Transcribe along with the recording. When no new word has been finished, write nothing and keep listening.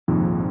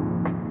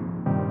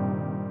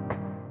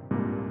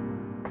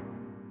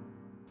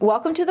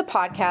Welcome to the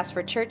podcast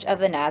for Church of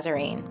the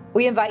Nazarene.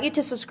 We invite you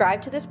to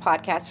subscribe to this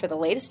podcast for the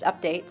latest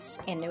updates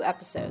and new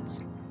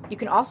episodes. You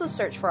can also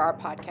search for our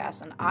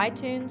podcast on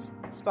iTunes,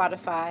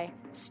 Spotify,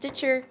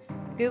 Stitcher,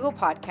 Google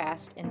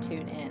Podcast, and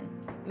TuneIn.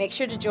 Make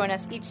sure to join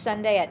us each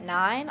Sunday at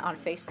 9 on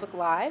Facebook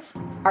Live.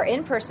 Our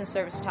in-person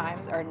service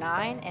times are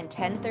 9 and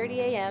 10:30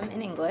 a.m.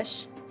 in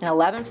English and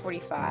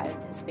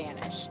 11:45 in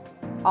Spanish.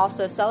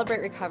 Also,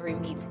 Celebrate Recovery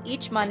meets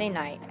each Monday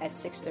night at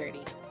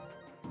 6:30.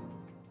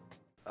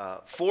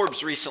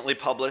 Forbes recently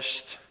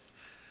published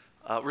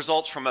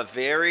results from a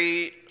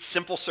very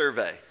simple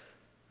survey,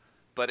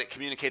 but it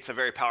communicates a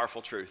very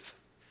powerful truth.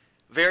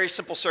 Very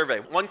simple survey.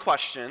 One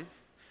question.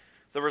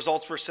 The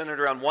results were centered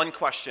around one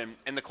question,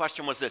 and the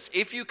question was this: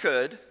 if you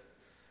could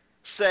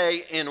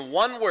say in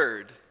one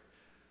word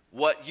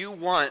what you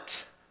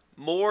want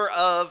more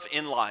of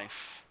in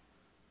life,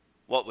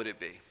 what would it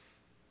be?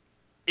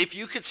 If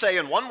you could say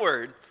in one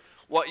word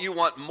what you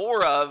want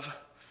more of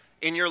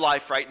in your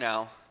life right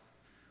now,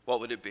 what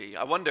would it be?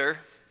 I wonder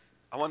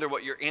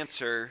what your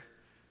answer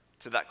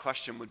to that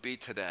question would be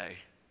today.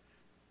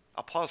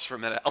 I'll pause for a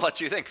minute. I'll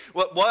let you think.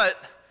 What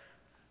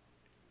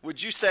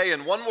would you say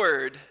in one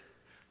word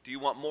do you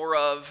want more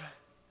of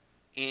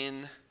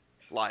in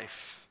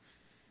life?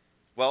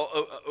 Well,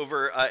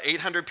 over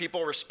 800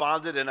 people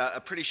responded in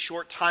a pretty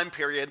short time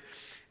period,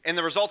 and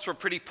the results were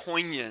pretty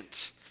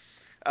poignant.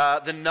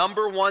 The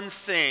number one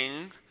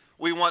thing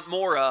we want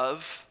more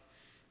of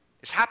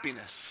is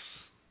happiness.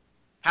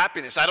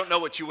 Happiness. I don't know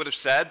what you would have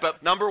said, but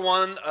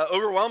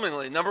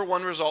overwhelmingly, number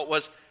one result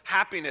was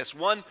happiness.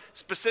 One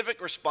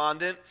specific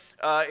respondent,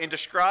 in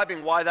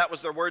describing why that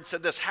was their word,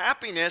 said this: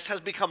 happiness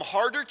has become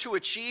harder to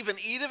achieve and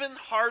even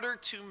harder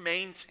to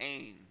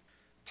maintain.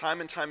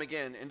 Time and time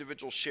again,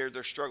 individuals shared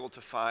their struggle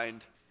to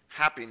find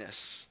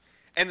happiness.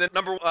 And the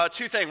number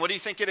two thing, what do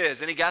you think it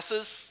is? Any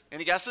guesses?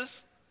 Any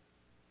guesses?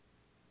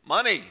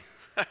 Money.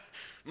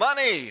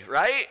 Money,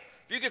 right?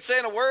 If you could say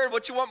in a word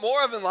what you want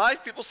more of in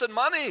life, people said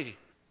money.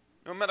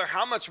 No matter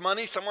how much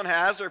money someone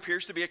has, there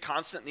appears to be a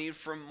constant need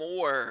for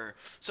more.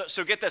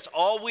 So get this,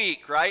 all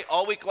week, right?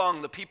 All week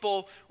long, the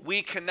people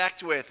we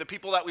connect with, the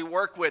people that we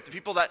work with, the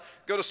people that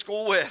go to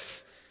school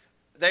with,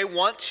 they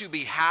want to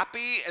be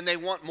happy and they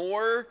want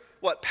more,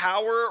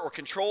 power or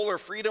control or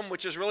freedom,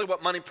 which is really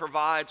what money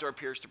provides or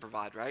appears to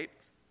provide, right?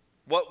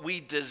 What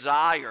we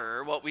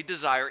desire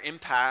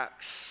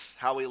impacts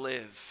how we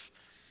live.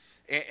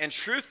 And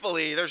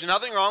truthfully, there's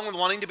nothing wrong with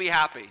wanting to be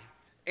happy.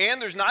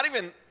 And there's not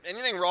even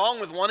anything wrong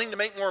with wanting to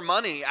make more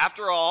money.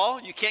 After all,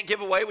 you can't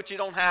give away what you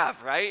don't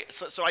have, right?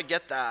 So I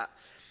get that.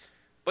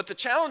 But the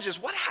challenge is,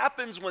 what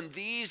happens when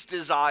these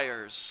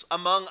desires,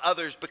 among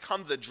others,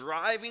 become the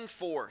driving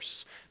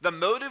force, the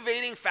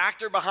motivating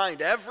factor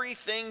behind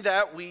everything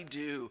that we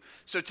do?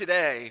 So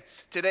today,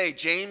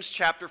 James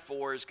chapter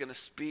 4 is going to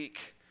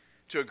speak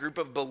to a group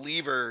of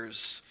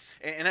believers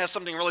and has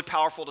something really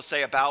powerful to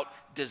say about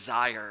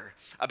desire.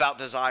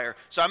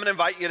 So I'm going to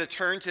invite you to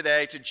turn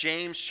today to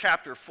James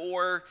chapter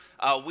 4.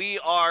 We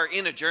are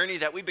in a journey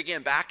that we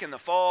began back in the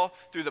fall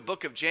through the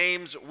book of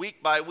James,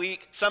 week by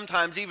week,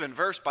 sometimes even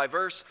verse by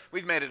verse.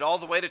 We've made it all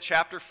the way to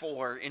chapter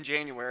 4 in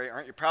January.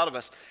 Aren't you proud of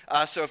us?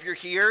 So if you're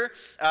here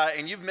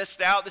and you've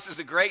missed out, this is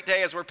a great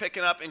day as we're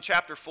picking up in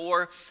chapter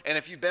 4. And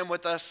if you've been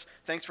with us,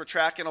 thanks for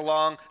tracking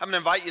along. I'm going to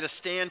invite you to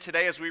stand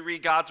today as we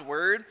read God's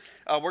word.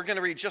 We're going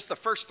to read just the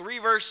first 3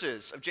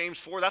 verses of James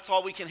 4. That's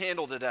all we can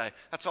handle today.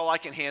 That's all I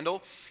can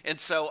handle. And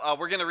so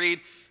we're going to read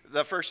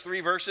the first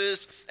 3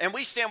 verses. And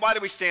we stand. Why do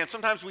we stand?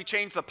 Sometimes we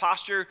change the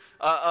posture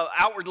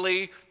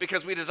outwardly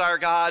because we desire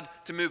God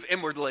to move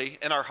inwardly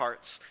in our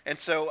hearts. And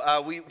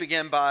so we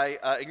begin by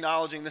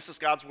acknowledging this is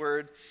God's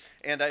word.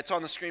 And it's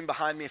on the screen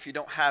behind me if you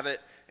don't have it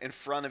in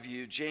front of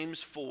you.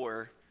 James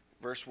 4,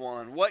 verse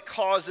 1. What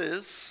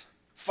causes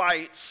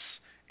fights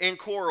and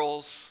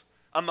quarrels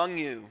among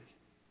you?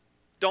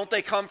 Don't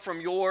they come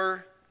from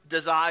your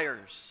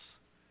desires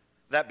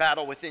that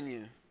battle within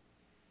you?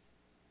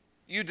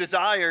 You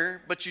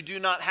desire, but you do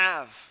not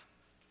have,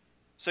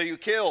 so you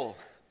kill.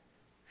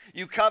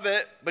 You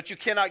covet, but you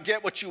cannot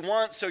get what you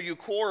want, so you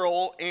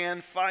quarrel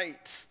and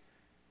fight.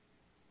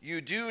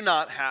 You do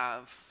not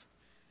have,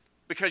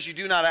 because you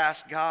do not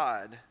ask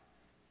God.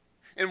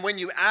 And when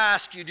you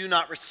ask, you do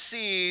not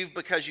receive,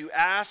 because you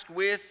ask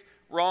with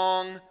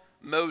wrong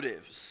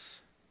motives,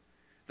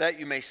 that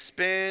you may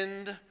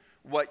spend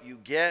what you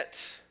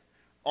get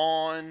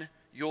on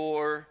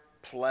your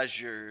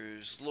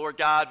pleasures. Lord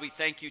God, we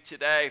thank you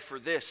today for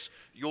this,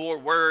 your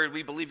word.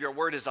 We believe your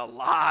word is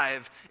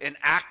alive and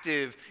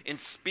active in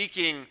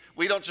speaking.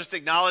 We don't just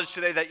acknowledge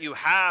today that you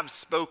have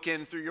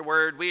spoken through your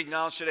word. We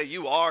acknowledge today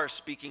you are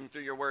speaking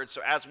through your word.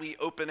 So as we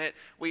open it,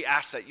 we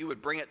ask that you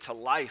would bring it to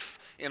life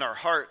in our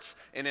hearts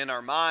and in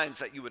our minds,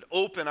 that you would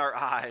open our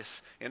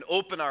eyes and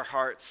open our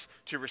hearts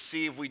to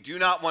receive. We do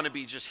not want to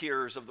be just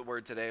hearers of the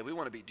word today. We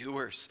want to be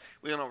doers.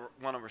 We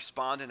want to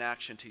respond in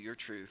action to your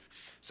truth.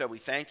 So we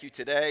thank you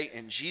today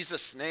in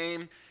Jesus'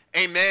 name.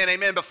 Amen,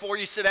 amen. Before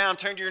you sit down,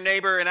 turn to your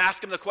neighbor and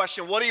ask him the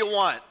question, what do you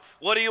want?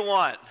 What do you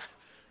want?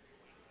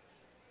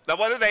 Now,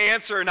 whether they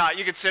answer or not,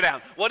 you can sit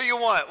down. What do you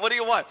want? What do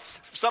you want?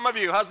 Some of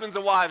you, husbands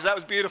and wives, that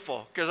was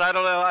beautiful, because I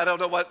don't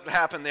know what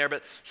happened there,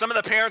 but some of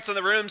the parents in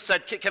the room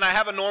said, can I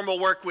have a normal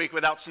work week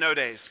without snow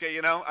days? Okay,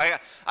 you know,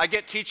 I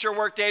get teacher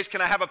work days.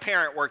 Can I have a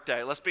parent work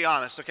day? Let's be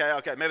honest, okay,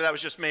 maybe that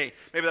was just me.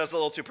 Maybe that was a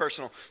little too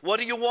personal. What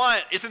do you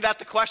want? Isn't that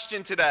the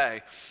question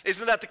today?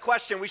 Isn't that the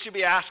question we should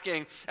be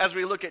asking as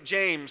we look at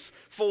James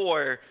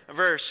 4,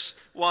 verse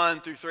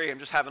 1 through 3. I'm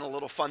just having a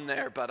little fun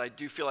there, but I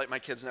do feel like my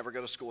kids never go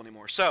to school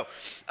anymore. So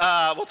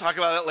we'll talk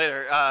about it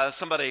later.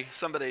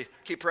 Somebody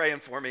keep praying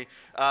for me.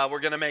 We're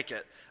going to make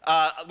it.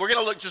 We're going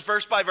to look just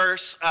verse by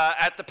verse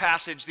at the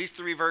passage, these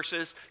 3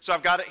 verses. So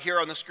I've got it here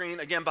on the screen,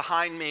 again,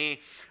 behind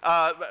me.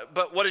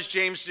 But what does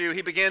James do?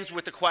 He begins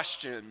with the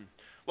question.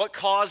 What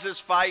causes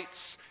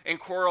fights and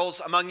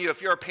quarrels among you?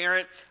 If you're a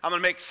parent, I'm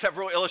going to make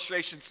several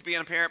illustrations to being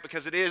a parent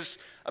because it is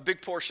a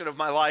big portion of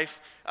my life.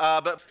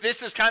 But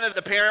this is kind of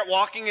the parent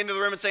walking into the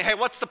room and saying, hey,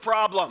 what's the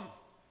problem?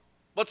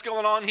 What's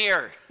going on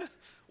here?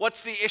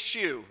 What's the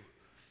issue?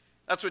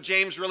 That's what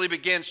James really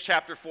begins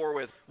chapter 4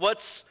 with.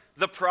 What's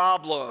the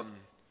problem?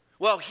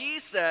 Well, she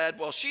said,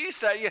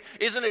 yeah,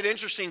 isn't it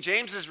interesting?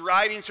 James is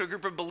writing to a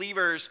group of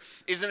believers.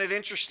 Isn't it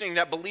interesting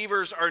that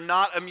believers are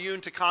not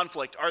immune to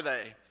conflict, are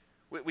they?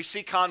 We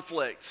see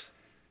conflict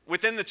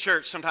within the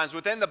church sometimes,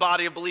 within the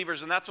body of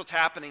believers, and that's what's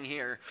happening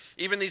here.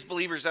 Even these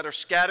believers that are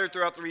scattered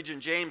throughout the region,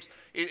 James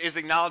is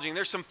acknowledging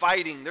there's some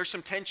fighting, there's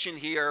some tension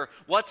here.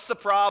 What's the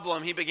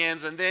problem? He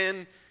begins, and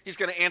then he's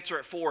going to answer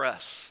it for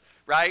us,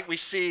 right? We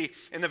see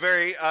in the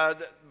very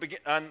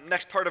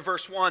next part of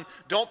verse 1,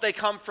 don't they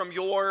come from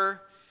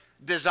your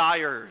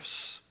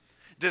desires?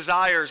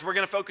 Desires. We're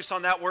going to focus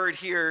on that word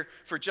here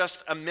for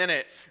just a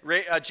minute.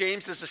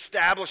 James is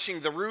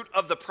establishing the root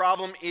of the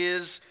problem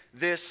is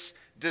this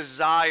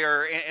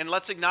desire. And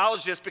let's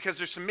acknowledge this because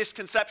there's some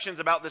misconceptions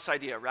about this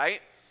idea,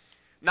 right?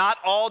 Not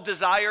all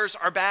desires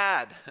are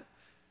bad.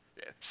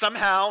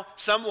 Somehow,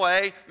 some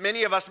way,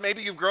 many of us,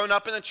 maybe you've grown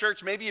up in the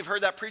church, maybe you've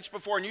heard that preached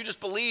before, and you just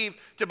believe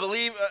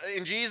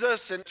in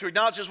Jesus and to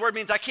acknowledge his word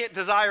means I can't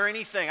desire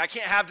anything. I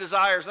can't have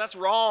desires. And that's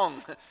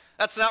wrong.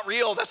 That's not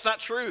real. That's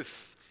not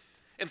truth.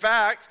 In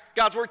fact,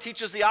 God's word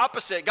teaches the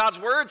opposite. God's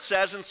word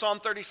says in Psalm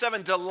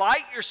 37,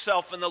 delight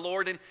yourself in the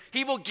Lord and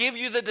he will give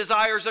you the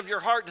desires of your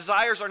heart.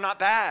 Desires are not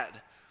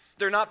bad.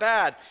 They're not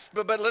bad.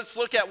 But let's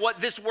look at what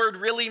this word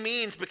really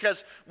means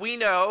because we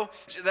know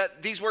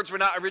that these words were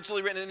not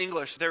originally written in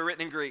English. They're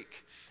written in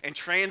Greek and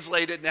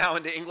translated now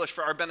into English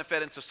for our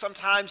benefit. And so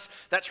sometimes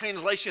that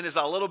translation is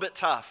a little bit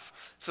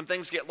tough. Some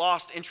things get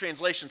lost in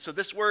translation. So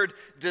this word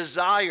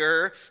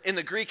desire in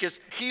the Greek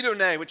is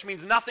hedone, which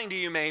means nothing to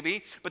you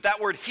maybe. But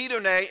that word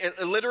hedone, it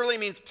literally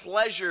means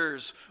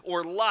pleasures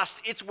or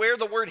lust. It's where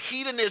the word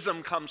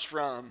hedonism comes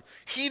from.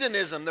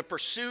 Hedonism, the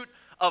pursuit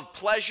of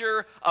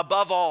pleasure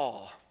above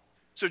all.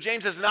 So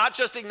James is not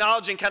just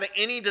acknowledging kind of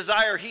any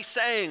desire. He's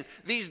saying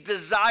these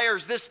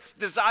desires, this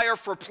desire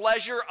for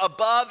pleasure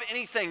above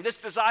anything, this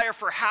desire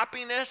for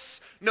happiness,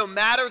 no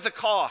matter the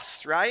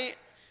cost, right?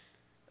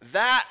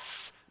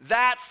 That's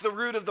the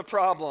root of the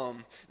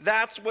problem.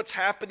 That's what's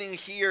happening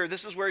here.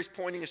 This is where he's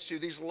pointing us to.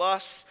 These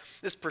lusts,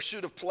 this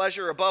pursuit of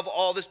pleasure above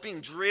all, this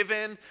being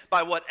driven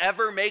by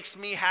whatever makes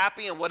me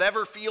happy and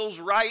whatever feels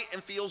right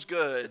and feels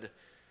good.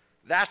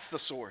 That's the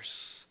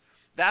source.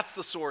 That's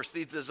the source,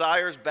 these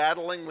desires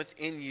battling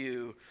within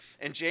you.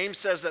 And James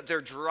says that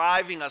they're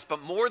driving us.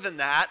 But more than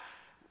that,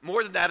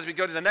 as we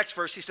go to the next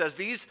verse, he says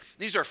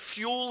these are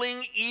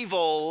fueling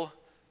evil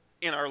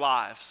in our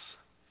lives.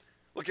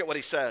 Look at what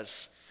he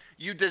says.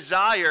 You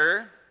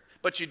desire,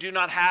 but you do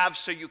not have,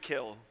 so you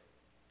kill.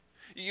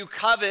 You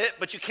covet,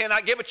 but you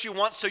cannot get what you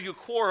want, so you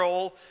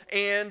quarrel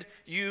and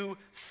you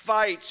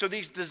fight. So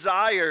these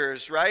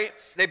desires, right,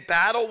 they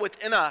battle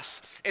within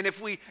us. And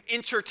if we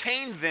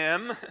entertain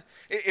them,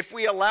 if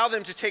we allow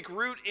them to take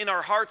root in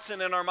our hearts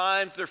and in our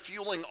minds, they're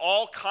fueling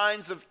all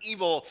kinds of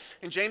evil.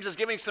 And James is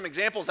giving some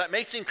examples that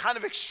may seem kind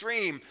of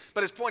extreme,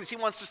 but his point is he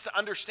wants us to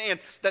understand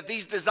that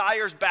these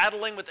desires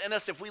battling within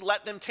us, if we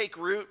let them take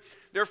root,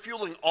 they're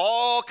fueling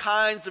all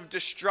kinds of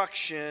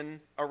destruction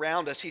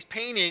around us. He's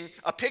painting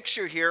a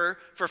picture here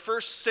for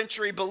first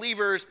century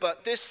believers,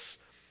 but this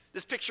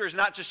picture is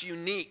not just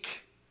unique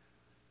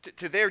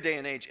to their day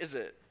and age, is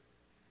it?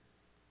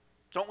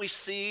 Don't we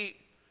see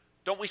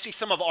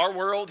some of our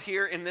world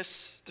here in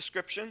this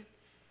description?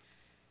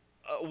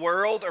 A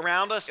world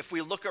around us, if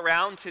we look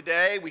around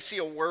today, we see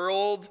a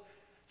world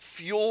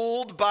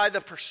fueled by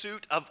the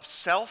pursuit of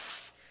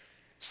self,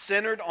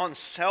 centered on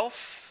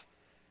self.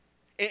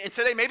 And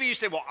today, maybe you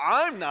say, well,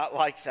 I'm not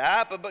like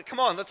that, but come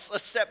on, let's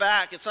step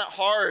back. It's not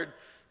hard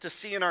to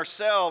see in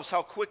ourselves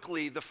how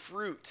quickly the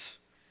fruit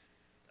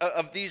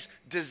of these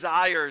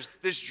desires,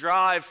 this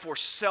drive for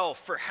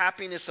self, for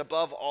happiness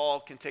above all,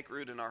 can take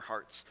root in our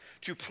hearts.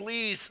 To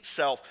please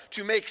self,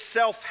 to make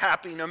self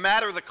happy, no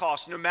matter the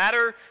cost, no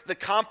matter the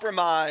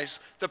compromise,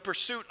 the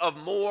pursuit of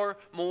more.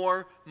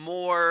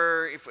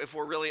 If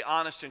we're really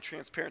honest and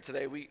transparent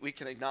today, we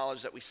can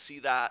acknowledge that we see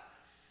that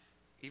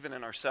even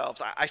in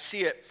ourselves. I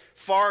see it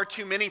far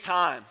too many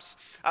times.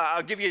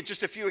 I'll give you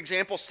just a few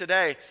examples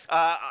today.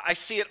 I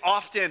see it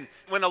often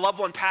when a loved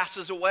one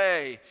passes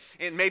away,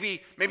 and maybe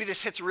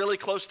this hits really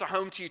close to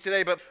home to you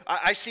today, but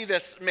I see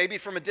this maybe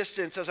from a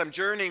distance as I'm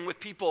journeying with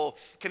people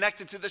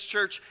connected to this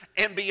church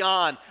and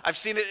beyond. I've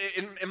seen it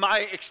in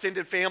my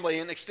extended family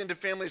and extended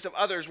families of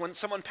others. When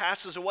someone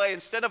passes away,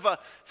 instead of a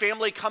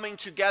family coming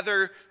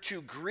together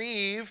to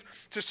grieve,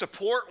 to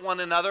support one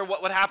another,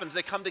 what happens?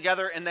 They come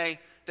together and they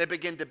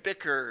begin to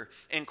bicker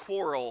and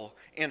quarrel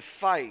and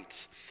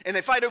fight. And they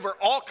fight over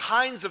all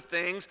kinds of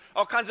things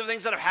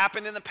that have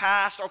happened in the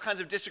past, all kinds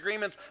of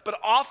disagreements. But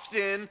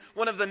often,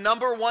 one of the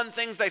number one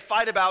things they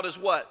fight about is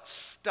what?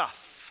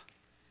 Stuff.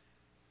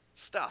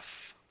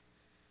 Stuff.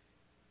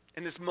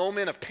 In this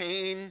moment of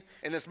pain,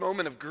 in this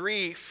moment of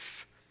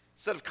grief,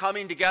 instead of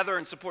coming together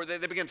and support, they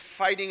begin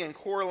fighting and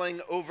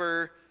quarreling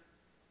over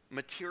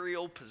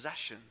material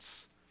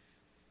possessions.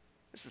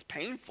 This is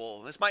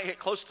painful. This might hit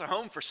close to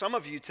home for some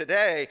of you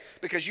today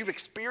because you've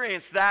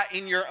experienced that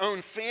in your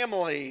own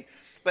family.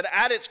 But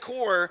at its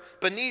core,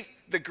 beneath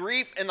the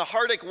grief and the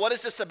heartache, what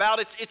is this about?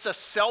 It's a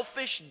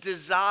selfish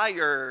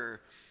desire.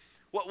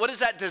 What is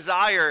that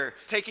desire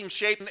taking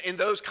shape in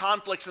those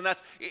conflicts? And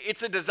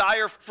it's a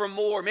desire for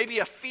more, maybe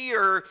a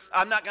fear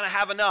I'm not going to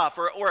have enough,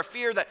 or a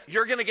fear that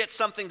you're going to get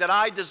something that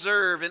I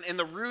deserve. And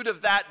the root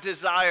of that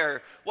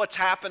desire, what's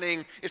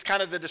happening is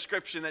kind of the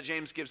description that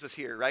James gives us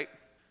here, right?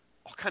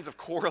 All kinds of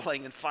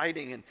quarreling and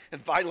fighting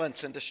and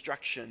violence and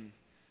destruction.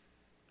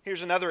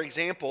 Here's another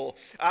example.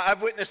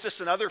 I've witnessed this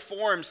in other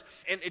forms,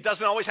 and it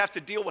doesn't always have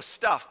to deal with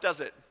stuff,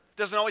 does it? It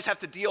doesn't always have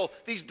to deal,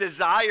 these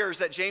desires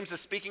that James is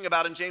speaking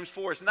about in James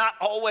 4, it's not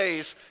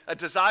always a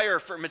desire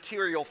for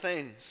material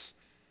things.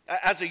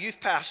 As a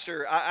youth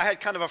pastor, I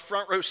had kind of a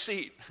front row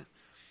seat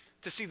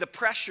to see the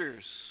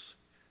pressures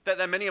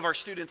that many of our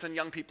students and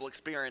young people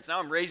experience. Now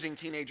I'm raising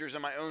teenagers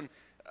in my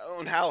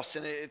own house,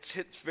 and it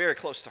hits very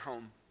close to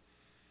home.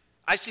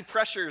 I see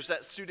pressures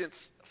that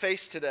students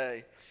face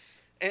today.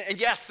 And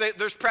yes,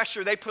 there's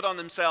pressure they put on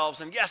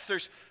themselves. And yes,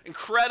 there's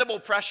incredible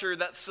pressure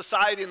that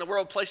society and the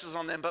world places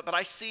on them. But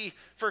I see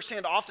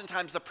firsthand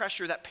oftentimes the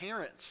pressure that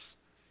parents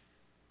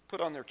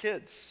put on their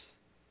kids.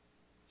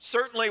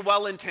 Certainly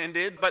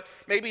well-intended, but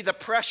maybe the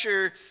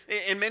pressure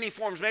in many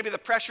forms, maybe the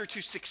pressure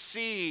to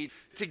succeed,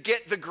 to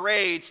get the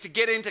grades, to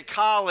get into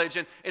college,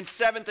 and in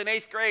 7th and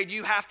 8th grade,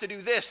 you have to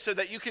do this so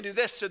that you can do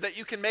this, so that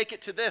you can make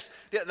it to this.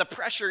 The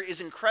pressure is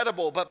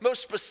incredible, but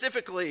most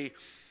specifically,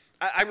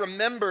 I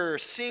remember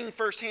seeing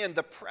firsthand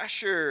the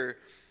pressure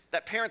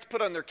that parents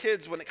put on their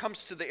kids when it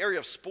comes to the area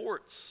of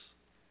sports.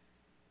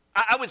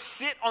 I would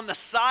sit on the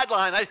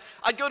sideline.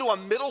 I'd go to a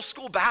middle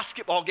school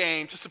basketball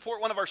game to support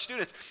one of our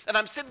students, and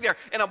I'm sitting there,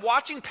 and I'm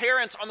watching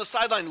parents on the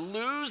sideline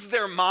lose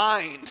their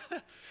mind,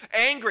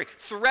 angry,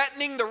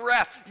 threatening the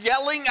ref,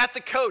 yelling at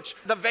the coach,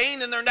 the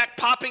vein in their neck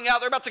popping out.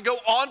 They're about to go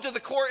onto the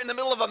court in the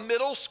middle of a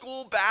middle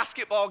school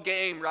basketball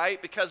game, right?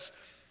 Because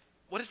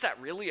what is that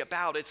really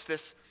about? It's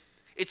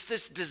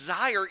this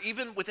desire,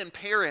 even within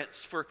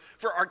parents, for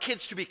our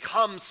kids to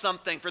become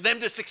something, for them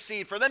to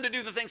succeed, for them to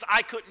do the things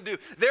I couldn't do.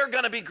 They're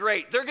going to be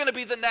great. They're going to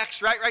be the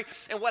next, right?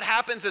 And what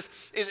happens is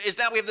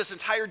now we have this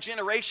entire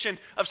generation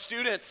of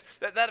students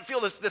that feel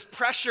this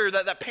pressure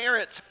that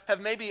parents have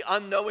maybe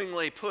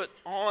unknowingly put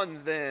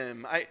on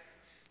them.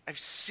 I've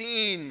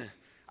seen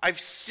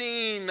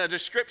a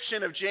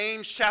description of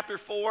James chapter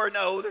 4.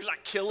 No, there's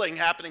not killing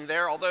happening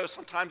there, although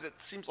sometimes it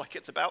seems like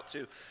it's about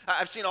to.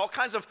 I've seen all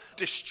kinds of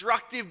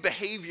destructive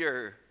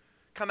behavior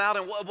come out.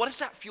 And what is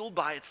that fueled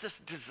by? It's this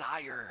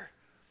desire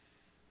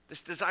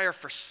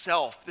for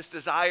self, this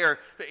desire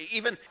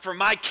even for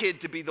my kid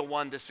to be the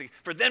one to see,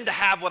 for them to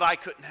have what I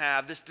couldn't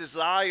have, this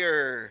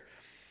desires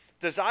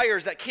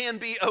that can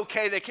be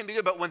okay, they can be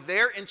good, but when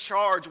they're in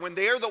charge, when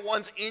they're the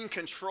ones in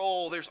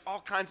control, there's all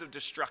kinds of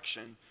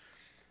destruction.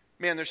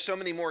 Man, there's so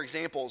many more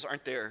examples,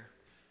 aren't there?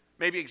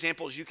 Maybe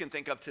examples you can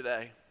think of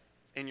today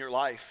in your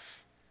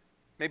life,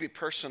 maybe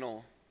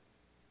personal.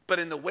 But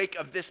in the wake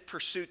of this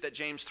pursuit that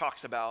James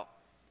talks about,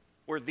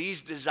 where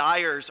these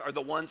desires are the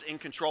ones in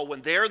control,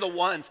 when they're the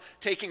ones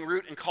taking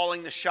root and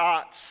calling the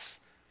shots,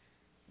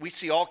 we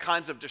see all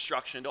kinds of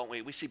destruction, don't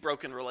we? We see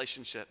broken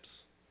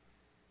relationships.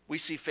 We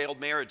see failed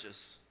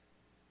marriages.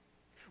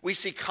 We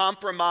see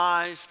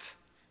compromised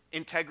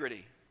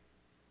integrity.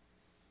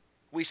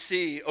 We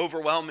see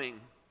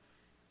overwhelming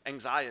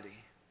anxiety.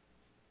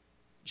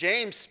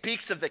 James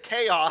speaks of the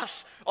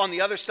chaos on the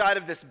other side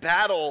of this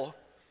battle,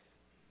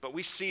 but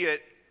we see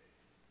it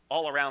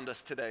all around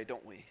us today,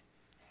 don't we?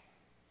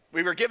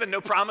 We were given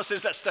no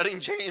promises that studying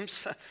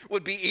James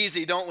would be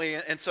easy, don't we?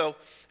 And so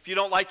if you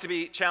don't like to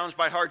be challenged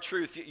by hard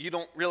truth, you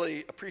don't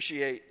really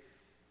appreciate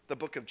the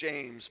book of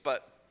James,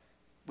 but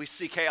we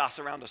see chaos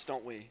around us,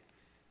 don't we?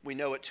 We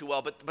know it too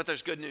well, but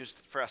there's good news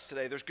for us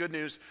today. There's good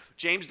news.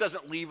 James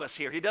doesn't leave us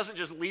here. He doesn't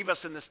just leave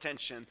us in this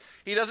tension.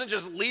 He doesn't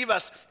just leave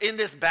us in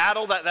this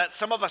battle that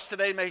some of us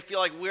today may feel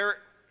like we're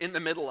in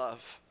the middle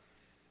of.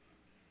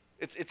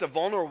 It's a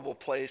vulnerable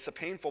place, a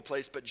painful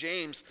place, but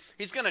James,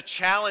 he's going to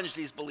challenge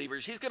these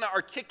believers. He's going to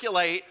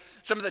articulate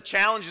some of the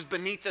challenges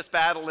beneath this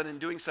battle, and in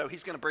doing so,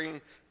 he's going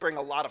to bring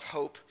a lot of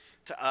hope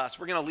to us.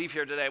 We're going to leave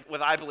here today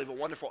with, I believe, a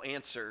wonderful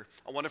answer,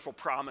 a wonderful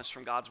promise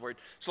from God's word.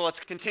 So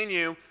let's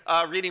continue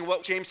reading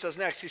what James says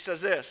next. He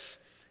says this.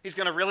 He's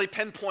going to really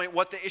pinpoint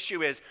what the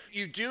issue is.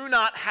 You do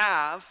not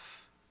have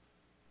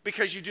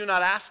because you do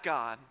not ask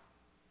God.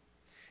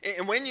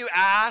 And when you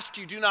ask,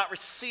 you do not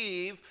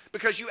receive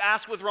because you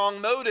ask with wrong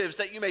motives,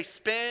 that you may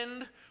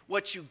spend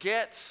what you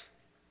get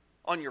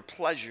on your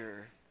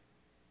pleasure.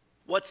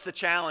 What's the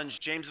challenge?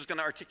 James is going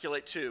to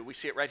articulate two. We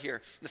see it right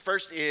here. The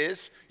first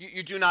is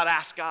you do not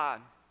ask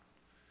God.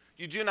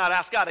 You do not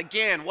ask God.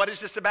 Again, what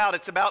is this about?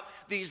 It's about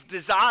these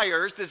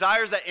desires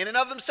that in and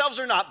of themselves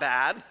are not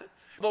bad.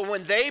 But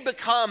when they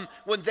become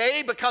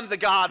the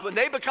God, when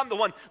they become the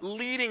one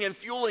leading and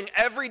fueling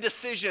every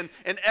decision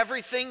and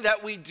everything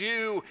that we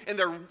do, and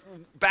they're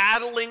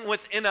battling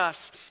within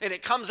us, and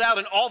it comes out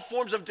in all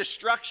forms of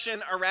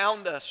destruction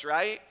around us,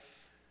 right?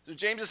 So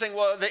James is saying,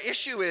 well, the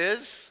issue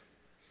is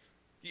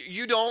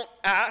you don't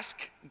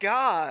ask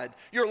God.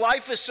 Your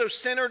life is so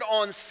centered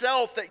on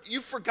self that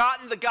you've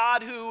forgotten the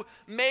God who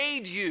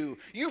made you.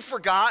 You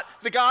forgot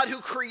the God who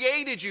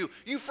created you.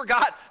 You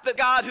forgot the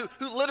God who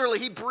literally,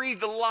 he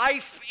breathed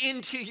life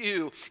into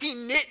you. He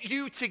knit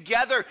you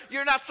together.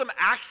 You're not some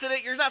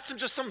accident. You're not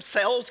just some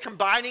cells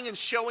combining and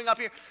showing up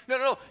here.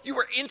 No. You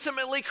were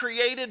intimately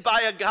created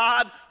by a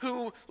God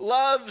who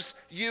loves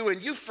you,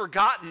 and you've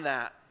forgotten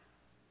that.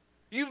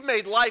 You've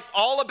made life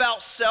all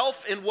about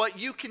self and what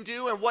you can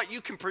do and what you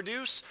can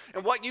produce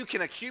and what you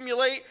can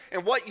accumulate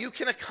and what you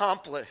can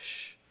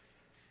accomplish.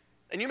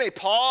 And you may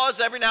pause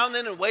every now and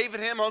then and wave at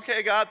him,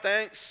 okay, God,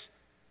 thanks.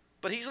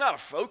 But he's not a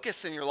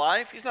focus in your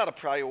life. He's not a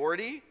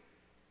priority.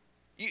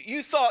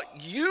 You thought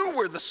you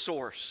were the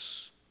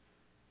source,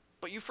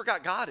 but you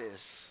forgot God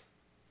is.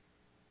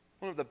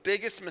 One of the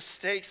biggest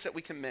mistakes that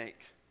we can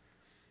make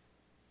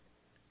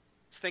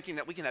is thinking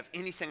that we can have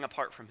anything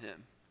apart from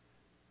him.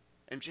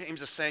 And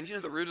James is saying,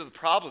 the root of the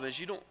problem is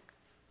you don't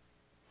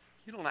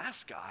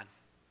ask God.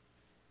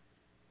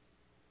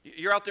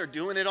 You're out there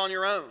doing it on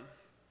your own.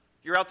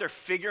 You're out there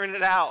figuring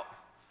it out.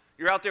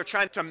 You're out there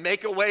trying to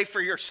make a way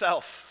for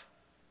yourself.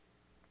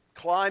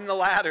 Climb the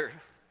ladder,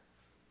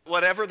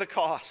 whatever the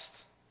cost.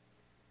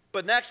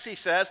 But next he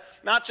says,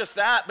 not just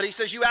that, but he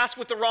says you ask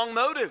with the wrong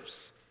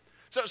motives.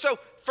 So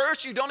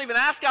first you don't even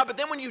ask God, but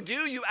then when you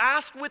do, you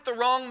ask with the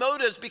wrong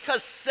motives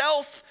because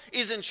self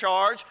is in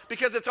charge,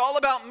 because it's all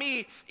about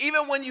me.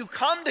 Even when you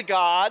come to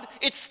God,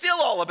 it's still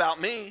all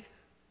about me.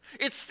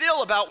 It's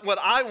still about what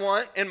I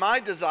want and my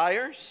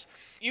desires.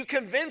 You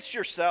convince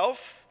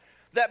yourself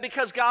that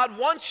because God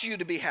wants you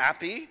to be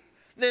happy,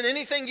 then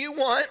anything you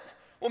want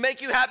will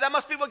make you happy. That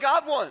must be what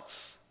God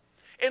wants.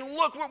 And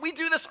look, we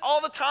do this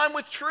all the time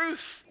with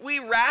truth. We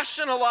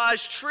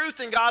rationalize truth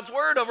in God's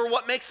word over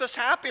what makes us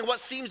happy and what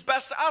seems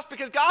best to us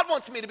because God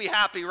wants me to be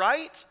happy,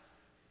 right?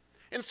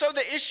 And so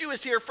the issue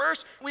is here.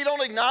 First, we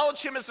don't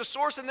acknowledge him as the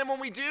source, and then when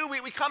we do,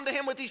 we come to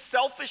him with these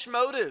selfish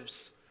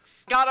motives.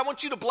 God, I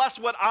want you to bless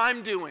what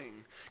I'm doing.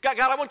 God,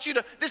 I want you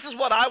to, this is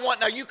what I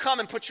want. Now you come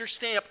and put your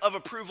stamp of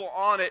approval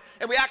on it.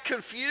 And we act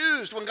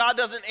confused when God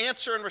doesn't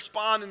answer and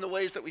respond in the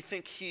ways that we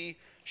think he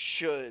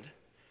should.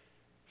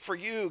 For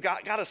you,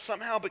 God has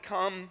somehow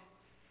become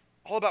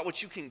all about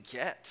what you can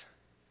get.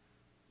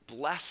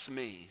 Bless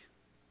me,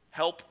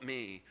 help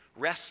me,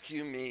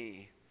 rescue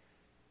me.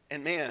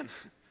 And man,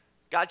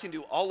 God can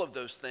do all of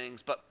those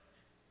things, but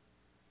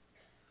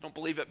I don't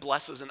believe it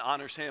blesses and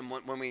honors him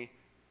when we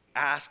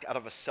ask out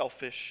of a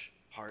selfish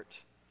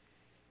heart.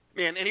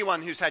 Man,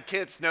 anyone who's had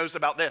kids knows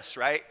about this,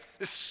 right?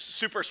 This is a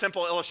super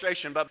simple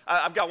illustration, but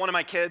I've got one of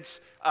my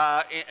kids,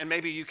 and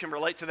maybe you can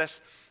relate to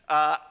this.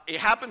 It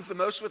happens the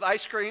most with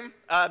ice cream.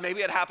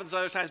 Maybe it happens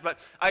other times, but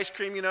ice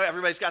cream,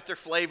 everybody's got their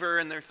flavor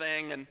and their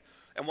thing, and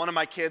one of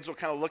my kids will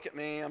kind of look at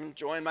me. I'm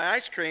enjoying my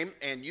ice cream,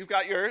 and you've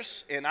got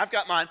yours, and I've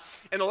got mine,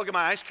 and they'll look at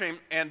my ice cream,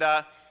 and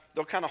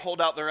they'll kind of hold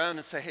out their own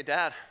and say, hey,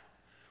 Dad,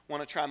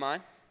 want to try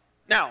mine?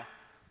 Now,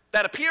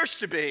 that appears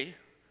to be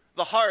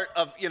the heart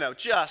of,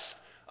 just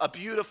a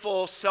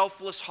beautiful,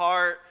 selfless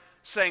heart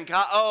saying,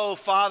 God, oh,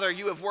 Father,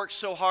 you have worked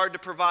so hard to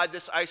provide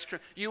this ice cream.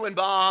 You and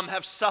Mom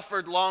have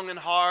suffered long and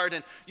hard,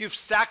 and you've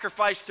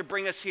sacrificed to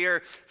bring us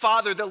here.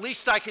 Father, the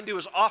least I can do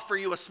is offer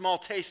you a small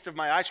taste of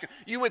my ice cream.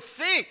 You would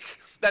think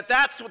that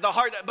that's what the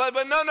heart, but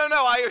no.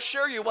 I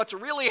assure you what's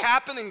really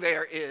happening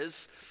there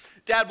is,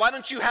 Dad, why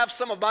don't you have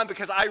some of mine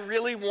because I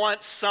really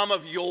want some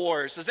of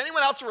yours. Does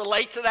anyone else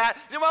relate to that?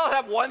 Does anyone else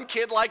have one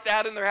kid like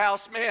that in their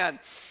house? Man,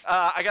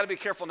 I got to be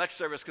careful next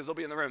service because they'll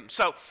be in the room.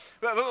 So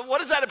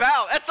what is that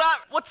about? That's not,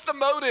 what's the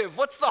motive?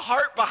 What's the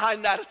heart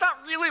behind that? It's not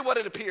really what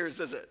it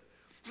appears, is it?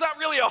 It's not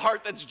really a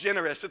heart that's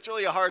generous. It's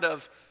really a heart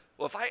of,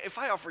 well, if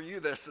I offer you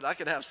this, then I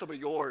could have some of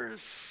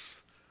yours.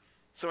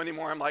 So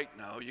anymore, I'm like,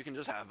 no, you can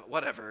just have it,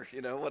 whatever,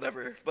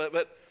 whatever.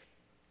 But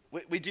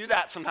we do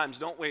that sometimes,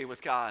 don't we,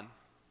 with God?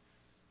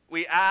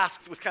 We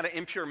ask with kind of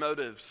impure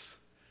motives.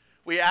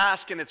 We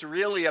ask and it's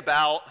really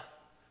about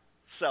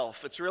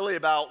self. It's really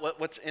about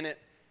what's in it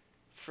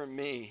from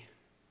me.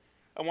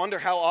 I wonder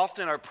how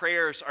often our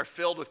prayers are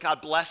filled with,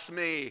 God bless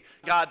me,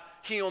 God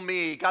heal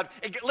me, God,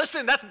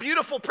 listen, that's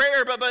beautiful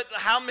prayer, but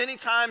how many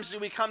times do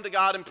we come to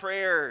God in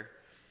prayer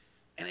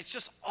and it's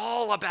just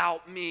all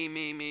about me,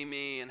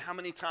 and how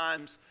many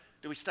times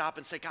do we stop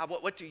and say, God,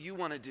 what do you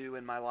want to do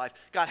in my life?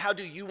 God, how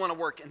do you want to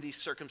work in these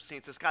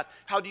circumstances? God,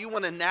 how do you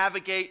want to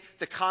navigate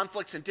the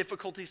conflicts and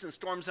difficulties and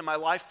storms in my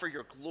life for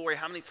your glory?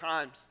 How many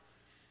times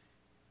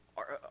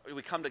do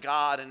we come to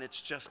God and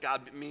it's just,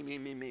 God,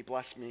 me,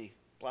 bless me,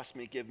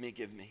 give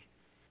me.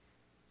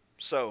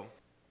 So,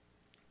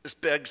 this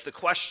begs the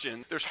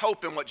question. There's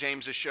hope in what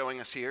James is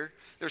showing us here.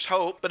 There's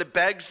hope, but it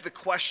begs the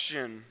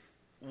question,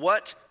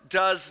 what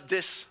does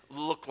this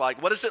look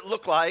like? What does it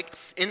look like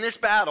in this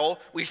battle?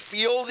 We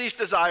feel these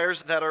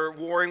desires that are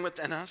warring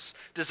within us,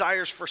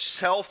 desires for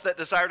self that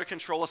desire to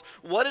control us.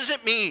 What does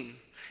it mean?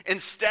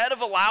 Instead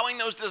of allowing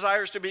those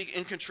desires to be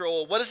in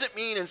control, what does it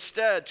mean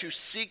instead to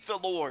seek the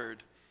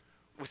Lord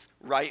with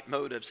right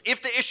motives?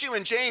 If the issue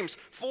in James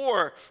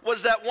 4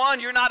 was that, one,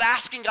 you're not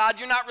asking God,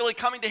 you're not really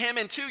coming to him,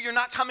 and two, you're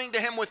not coming to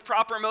him with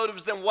proper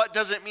motives, then what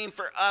does it mean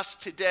for us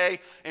today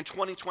in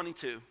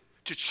 2022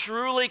 to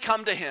truly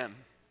come to him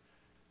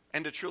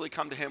and to truly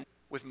come to him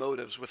with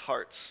motives, with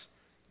hearts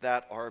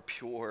that are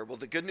pure? Well,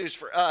 the good news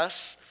for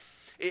us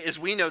is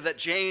we know that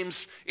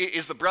James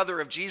is the brother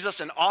of Jesus,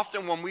 and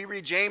often when we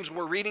read James,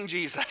 we're reading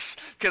Jesus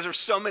because there's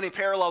so many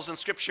parallels in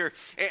Scripture.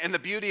 And the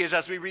beauty is,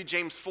 as we read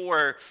James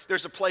 4,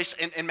 there's a place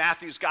in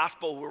Matthew's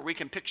gospel where we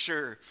can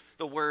picture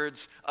the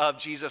words of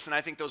Jesus, and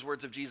I think those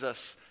words of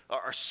Jesus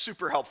are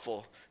super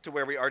helpful to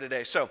where we are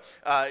today. So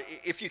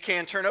if you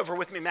can, turn over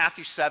with me,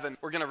 Matthew 7.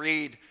 We're going to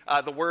read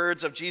the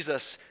words of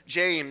Jesus.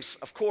 James,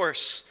 of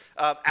course,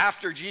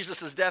 after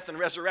Jesus' death and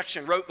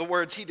resurrection, wrote the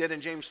words he did in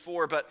James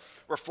 4, but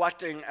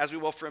reflecting, as we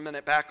will for a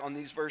minute, back on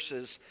these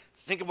verses,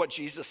 think of what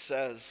Jesus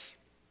says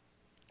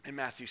in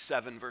Matthew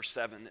 7, verse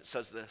 7. It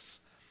says this: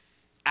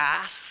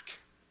 ask,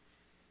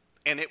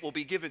 and it will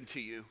be given to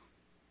you.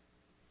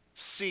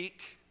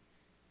 Seek,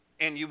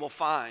 and you will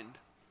find.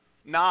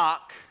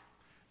 Knock,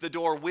 the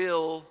door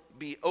will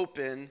be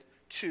open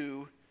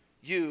to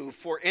you.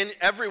 For in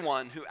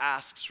everyone who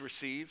asks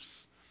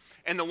receives,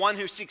 and the one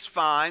who seeks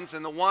finds,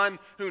 and the one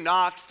who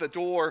knocks, the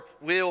door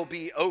will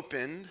be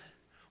opened.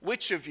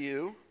 Which of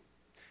you,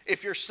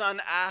 if your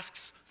son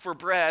asks for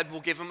bread, will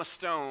give him a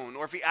stone?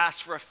 Or if he asks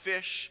for a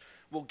fish,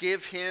 will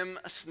give him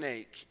a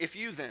snake? If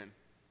you then,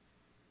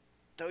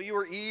 though you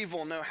are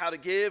evil, know how to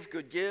give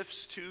good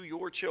gifts to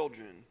your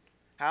children,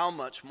 how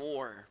much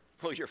more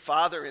will your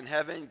Father in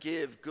heaven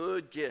give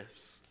good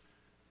gifts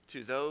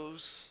to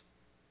those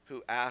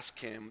who ask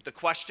him? The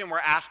question we're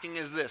asking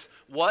is this: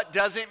 what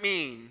does it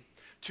mean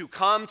to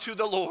come to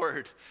the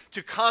Lord,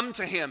 to come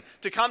to him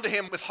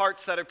with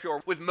hearts that are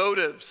pure, with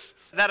motives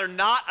that are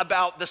not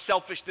about the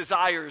selfish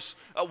desires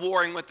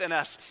warring within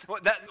us,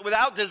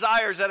 without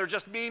desires that are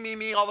just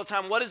me all the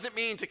time? What does it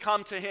mean to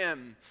come to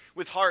him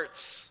with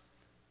hearts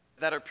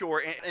that are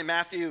pure? And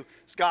Matthew's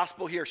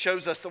gospel here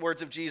shows us the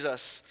words of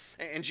Jesus,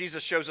 and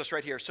Jesus shows us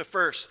right here. So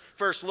first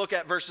look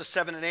at verses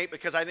 7 and 8,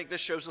 because I think this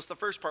shows us the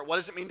first part. What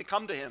does it mean to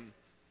come to him?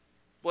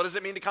 What does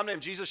it mean to come to him?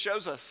 Jesus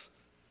shows us.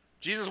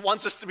 Jesus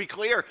wants us to be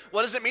clear.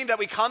 What does it mean that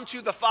we come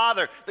to the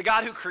Father, the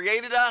God who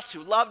created us,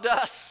 who loved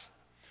us,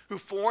 who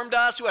formed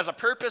us, who has a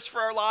purpose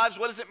for our lives?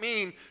 What does it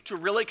mean to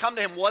really come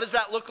to him? What does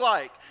that look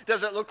like?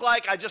 Does it look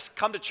like I just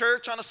come to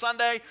church on a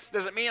Sunday?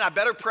 Does it mean I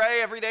better pray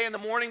every day in the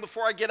morning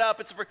before I get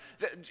up?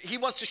 He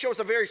wants to show us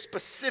a very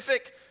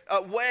specific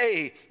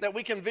way that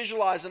we can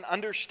visualize and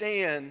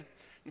understand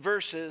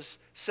verses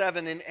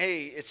 7 and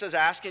 8. It says,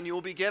 ask and you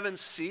will be given,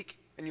 seek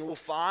and you will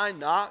find,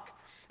 knock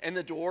and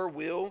the door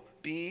will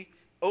be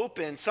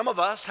open. Some of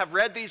us have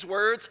read these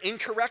words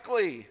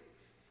incorrectly.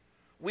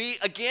 We,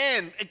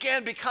 again,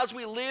 because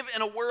we live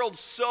in a world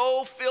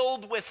so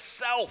filled with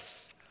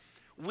self,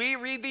 we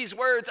read these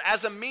words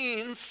as a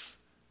means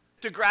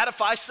to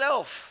gratify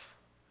self.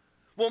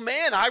 Well,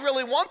 man, I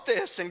really want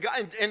this. And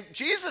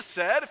Jesus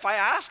said, if I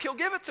ask, he'll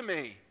give it to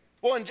me.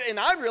 Well, and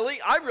I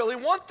really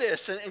want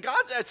this. And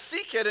God said,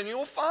 seek it and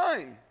you'll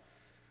find.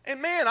 And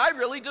man, I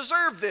really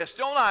deserve this,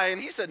 don't I? And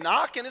he said,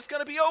 knock and it's going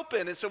to be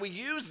open. And so we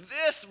use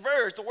this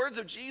verse, the words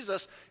of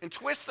Jesus, and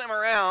twist them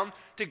around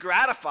to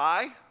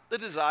gratify the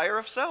desire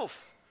of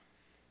self.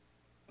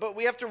 But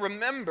we have to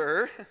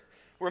remember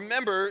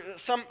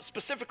some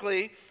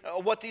specifically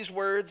what these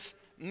words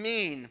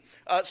mean.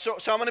 So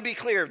I'm going to be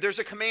clear. There's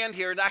a command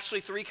here, and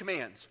actually 3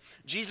 commands.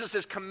 Jesus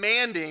is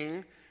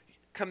commanding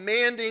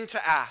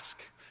to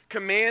ask,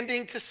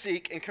 commanding to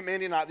seek, and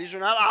commanding not. These are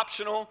not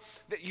optional,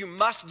 that you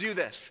must do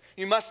this.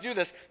 You must do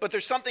this. But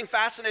there's something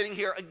fascinating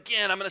here.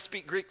 Again, I'm going to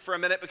speak Greek for a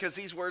minute because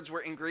these words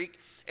were in Greek,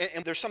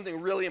 and there's something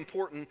really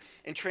important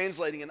in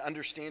translating and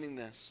understanding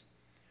this.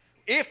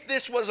 If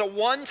this was a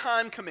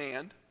one-time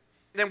command,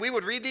 then we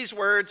would read these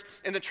words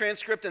in the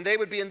transcript and they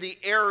would be in the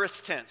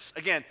aorist tense.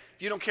 Again,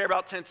 if you don't care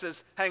about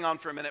tenses, hang on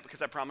for a minute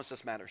because I promise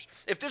this matters.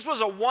 If this was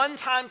a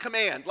one-time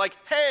command, like,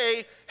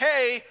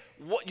 hey,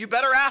 you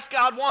better ask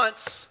God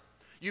once,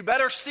 you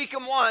better seek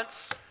him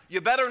once, You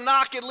better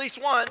knock at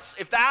least once.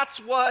 If that's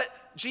what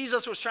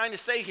Jesus was trying to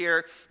say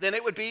here, then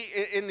it would be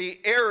in the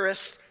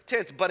aorist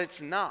tense, but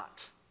it's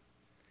not.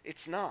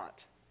 It's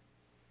not.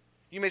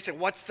 You may say,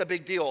 what's the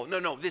big deal?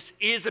 No, this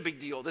is a big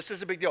deal. This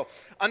is a big deal.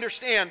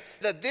 Understand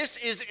that this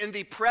is in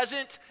the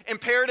present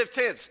imperative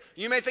tense.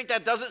 You may think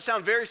that doesn't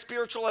sound very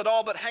spiritual at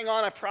all, but hang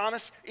on, I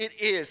promise it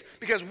is.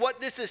 Because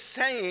what this is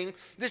saying,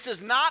 this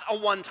is not a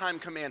one-time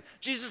command.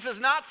 Jesus is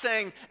not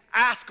saying,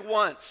 ask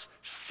once,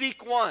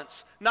 seek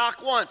once,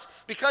 knock once.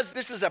 Because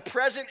this is a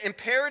present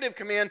imperative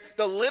command,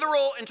 the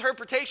literal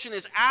interpretation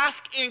is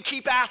ask and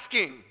keep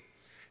asking.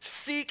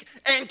 Seek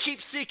and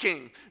keep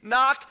seeking.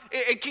 Knock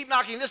and keep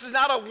knocking. This is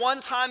not a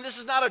one-time, this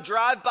is not a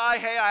drive-by,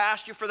 hey, I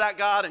asked you for that,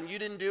 God, and you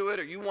didn't do it,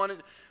 or you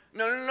wanted.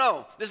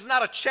 No. This is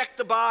not a check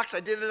the box,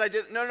 I did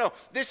it. No.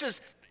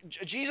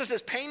 Jesus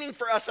is painting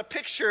for us a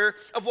picture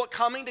of what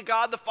coming to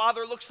God the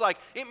Father looks like.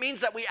 It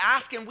means that we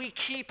ask and we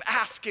keep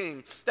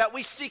asking, that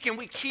we seek and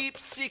we keep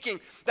seeking,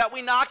 that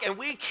we knock and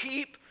we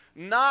keep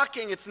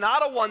knocking. It's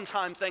not a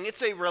one-time thing,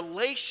 it's a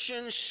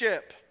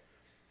relationship.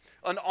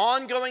 An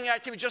ongoing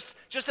activity,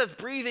 just as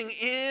breathing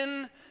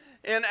in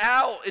and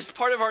out is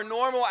part of our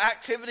normal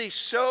activity,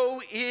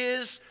 so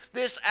is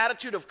this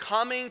attitude of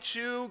coming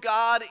to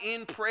God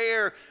in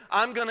prayer.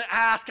 I'm going to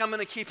ask, I'm going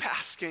to keep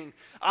asking.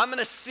 I'm going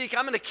to seek,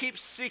 I'm going to keep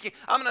seeking.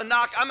 I'm going to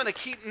knock, I'm going to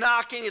keep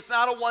knocking. It's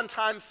not a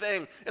one-time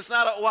thing. It's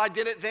not I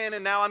did it then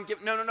and now I'm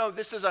giving. No.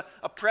 This is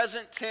a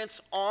present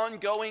tense,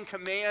 ongoing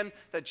command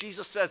that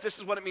Jesus says this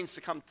is what it means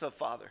to come to the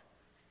Father.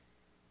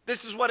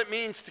 This is what it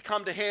means to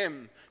come to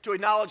Him, to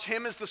acknowledge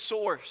Him as the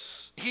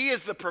source. He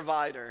is the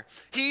provider.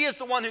 He is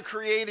the one who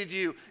created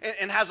you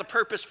and has a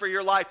purpose for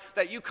your life,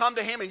 that you come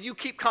to Him and you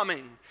keep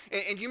coming.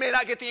 And you may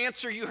not get the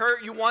answer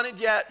you wanted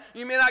yet.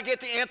 You may not get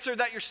the answer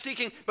that you're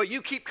seeking, but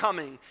you keep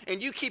coming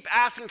and you keep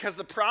asking, because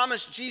the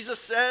promise Jesus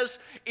says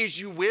is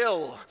you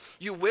will.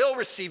 You will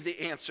receive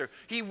the answer.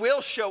 He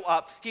will show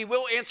up. He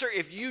will answer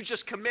if you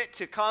just commit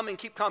to come and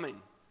keep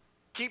coming.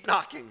 Keep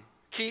knocking.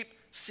 Keep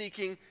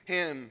seeking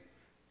Him.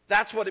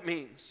 That's what it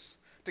means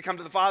to come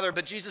to the Father.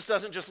 But Jesus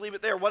doesn't just leave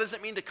it there. What does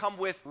it mean to come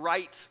with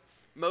right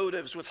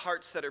motives, with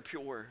hearts that are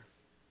pure?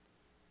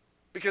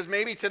 Because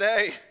maybe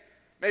today,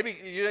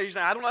 you're saying,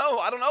 I don't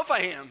know if I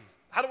am.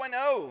 How do I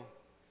know?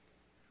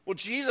 Well,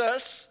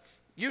 Jesus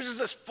uses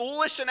this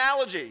foolish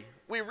analogy.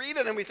 We read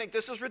it and we think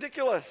this is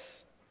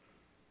ridiculous.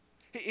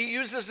 He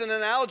uses an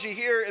analogy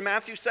here in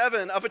Matthew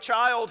 7 of a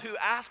child who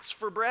asks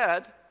for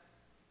bread,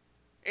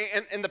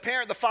 and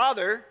the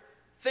father,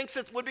 thinks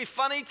it would be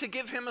funny to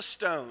give him a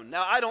stone.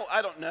 Now, I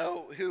don't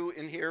know who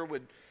in here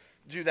would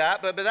do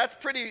that, but that's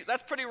pretty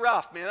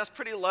rough, man. That's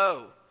pretty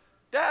low.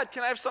 Dad,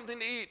 can I have something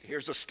to eat?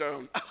 Here's a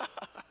stone.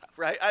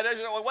 Right? I don't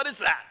know, what is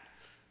that?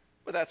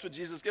 But that's what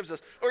Jesus gives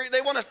us. Or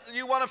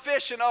you want a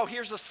fish, and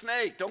here's a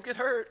snake. Don't get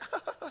hurt.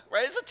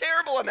 Right? It's a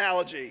terrible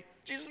analogy.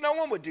 Jesus, no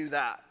one would do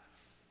that.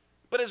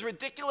 But as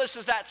ridiculous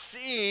as that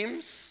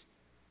seems,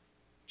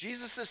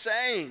 Jesus is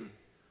saying,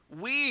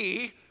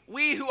 we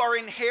who are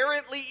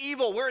inherently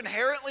evil, we're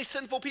inherently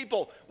sinful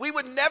people, we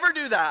would never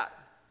do that.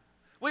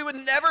 We would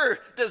never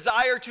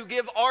desire to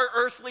give our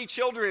earthly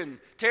children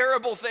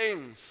terrible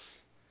things.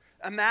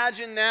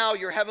 Imagine now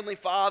your heavenly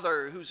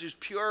Father who's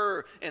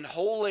pure and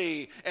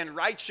holy and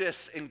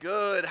righteous and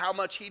good, how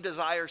much He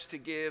desires to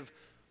give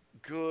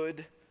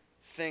good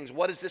things.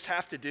 What does this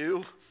have to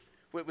do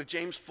with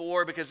James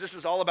 4? Because this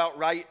is all about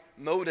right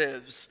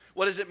motives.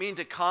 What does it mean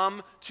to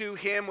come to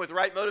Him with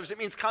right motives? It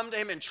means come to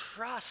Him and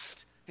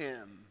trust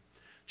Him.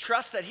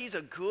 Trust that He's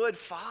a good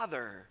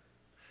Father.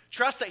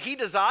 Trust that He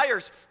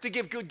desires to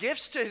give good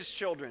gifts to His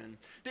children.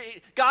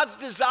 God's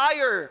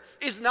desire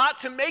is not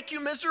to make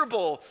you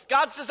miserable.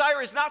 God's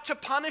desire is not to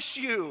punish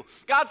you.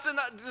 God's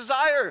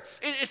desire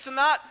is to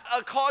not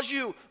cause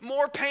you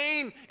more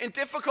pain and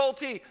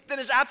difficulty than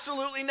is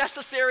absolutely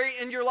necessary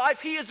in your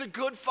life. He is a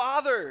good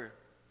Father.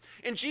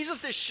 And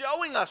Jesus is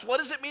showing us, what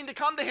does it mean to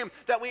come to Him?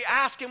 That we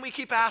ask and we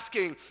keep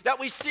asking, that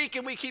we seek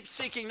and we keep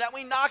seeking, that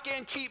we knock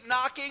and keep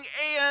knocking,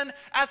 and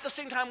at the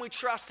same time we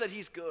trust that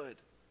He's good.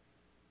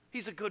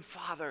 He's a good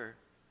Father.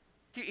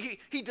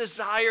 He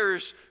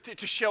desires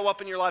to show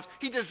up in your life.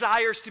 He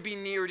desires to be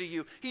near to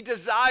you. He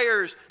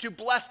desires to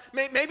bless,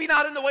 maybe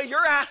not in the way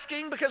you're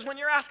asking, because when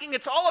you're asking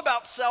it's all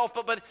about self,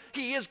 but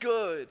He is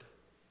good,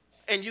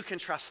 and you can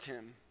trust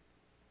Him.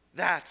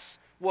 That's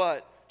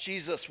what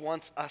Jesus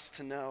wants us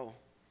to know.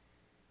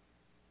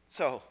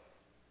 So,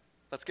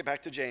 let's get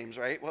back to James,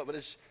 right? What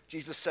is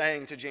Jesus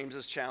saying to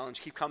James's challenge?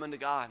 Keep coming to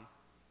God.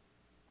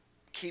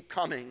 Keep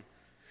coming.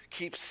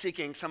 Keep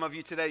seeking. Some of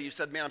you today, you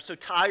said, man, I'm so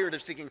tired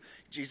of seeking.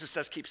 Jesus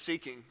says, keep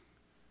seeking.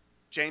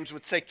 James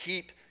would say,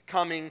 keep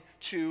coming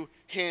to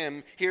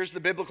Him. Here's the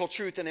biblical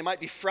truth, and it might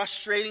be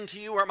frustrating to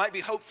you or it might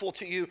be hopeful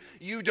to you.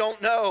 You don't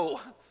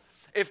know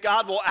if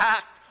God will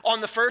act on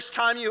the first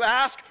time you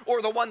ask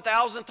or the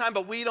 1,000th time,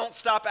 but we don't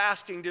stop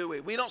asking, do we?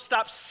 We don't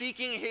stop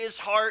seeking His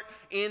heart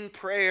in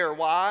prayer.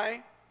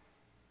 Why?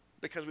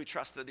 Because we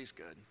trust that He's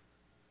good.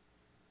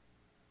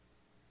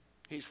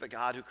 He's the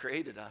God who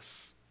created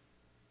us.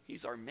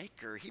 He's our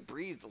maker. He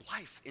breathed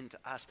life into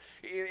us.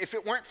 If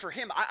it weren't for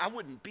him, I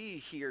wouldn't be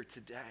here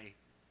today.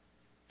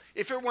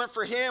 If it weren't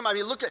for him,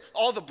 look at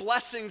all the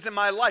blessings in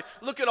my life.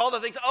 Look at all the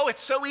things. Oh,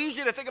 it's so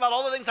easy to think about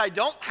all the things I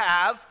don't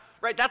have,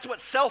 right? That's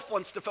what self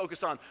wants to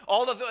focus on.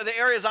 All the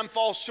areas I'm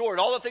fall short,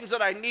 all the things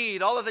that I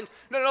need, all the things.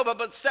 No,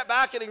 but step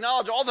back and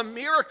acknowledge all the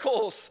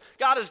miracles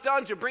God has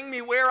done to bring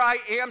me where I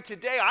am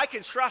today. I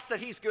can trust that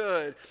he's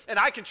good, and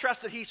I can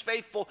trust that he's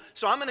faithful.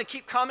 So I'm going to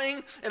keep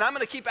coming, and I'm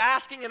going to keep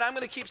asking, and I'm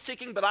going to keep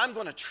seeking, but I'm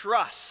going to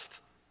trust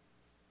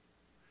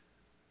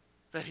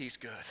that he's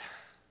good.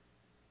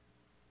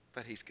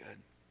 That he's good.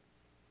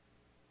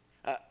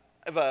 I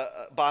have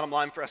a bottom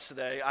line for us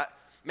today.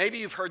 Maybe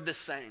you've heard this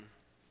saying.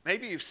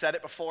 Maybe you've said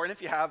it before, and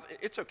if you have,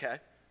 it's okay.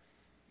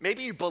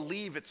 Maybe you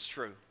believe it's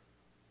true.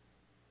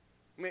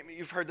 Maybe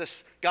you've heard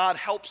this, God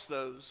helps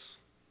those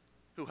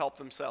who help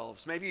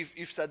themselves. Maybe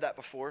you've said that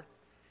before.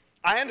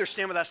 I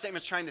understand what that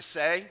statement's trying to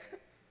say,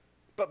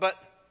 but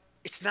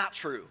it's not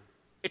true.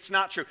 It's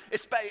not true,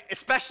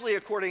 especially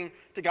according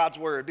to God's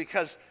word,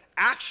 because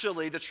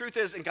actually the truth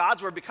is in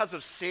God's word, because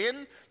of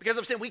sin,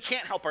 we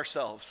can't help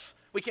ourselves.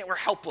 We're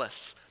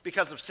helpless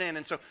because of sin.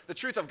 And so the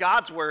truth of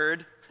God's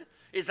word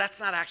is that's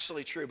not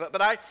actually true. But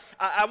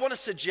I want to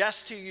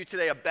suggest to you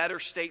today a better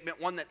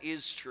statement, one that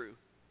is true.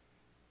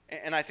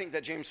 And I think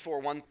that James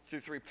 4,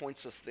 1-3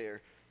 points us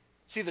there.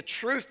 See, the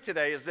truth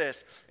today is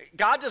this.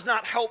 God does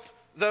not help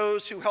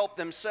those who help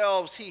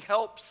themselves. He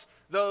helps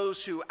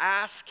those who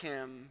ask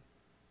him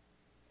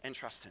and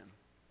trust him.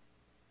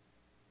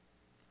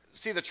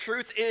 See, the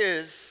truth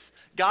is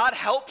God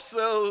helps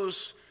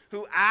those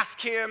who ask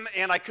him,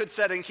 and I could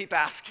say and keep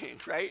asking,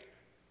 right?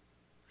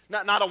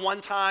 Not a one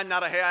time,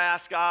 not a, hey, I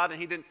asked God and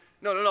he didn't.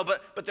 No,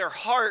 but their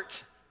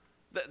heart,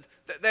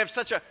 they have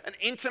such an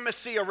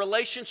intimacy, a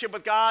relationship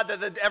with God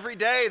that every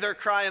day they're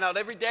crying out.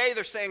 Every day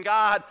they're saying,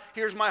 God,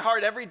 here's my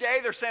heart. Every day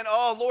they're saying,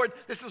 oh, Lord,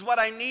 this is what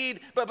I need.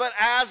 But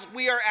as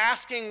we are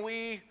asking,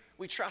 we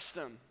trust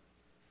him.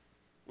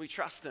 We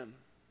trust him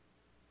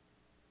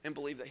and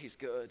believe that he's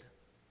good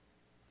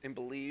and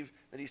believe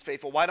that he's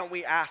faithful. Why don't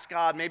we ask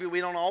God? Maybe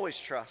we don't always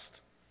trust.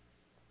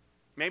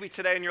 Maybe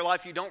today in your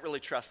life you don't really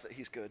trust that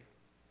he's good.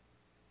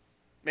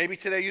 Maybe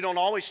today you don't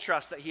always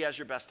trust that he has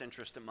your best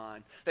interest in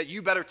mind, that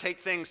you better take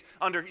things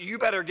under, you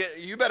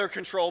better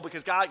control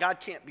because God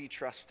can't be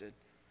trusted.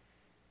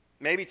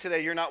 Maybe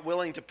today you're not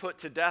willing to put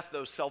to death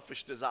those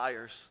selfish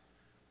desires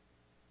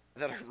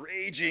that are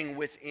raging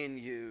within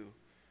you.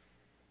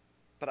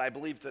 But I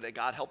believe that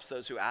God helps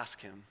those who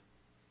ask him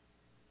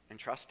and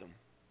trust him.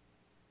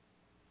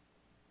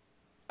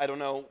 I don't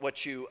know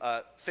what you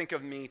think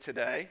of me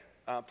today.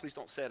 Please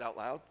don't say it out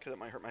loud because it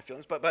might hurt my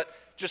feelings. But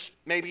just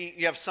maybe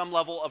you have some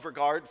level of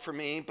regard for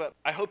me. But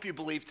I hope you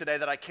believe today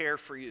that I care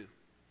for you.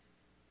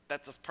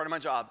 That's part of my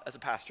job as a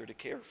pastor, to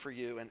care for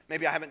you. And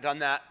maybe I haven't done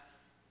that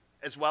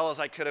as well as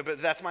I could have, but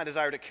that's my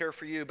desire, to care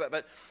for you.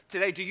 But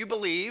today, do you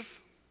believe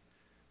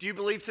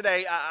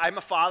today, I'm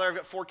a father, I've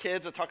got 4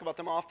 kids, I talk about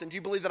them often. Do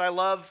you believe that I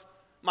love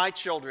my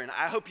children?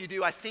 I hope you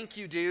do. I think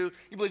you do.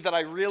 You believe that I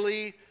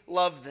really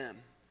love them.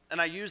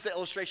 And I use the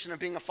illustration of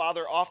being a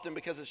father often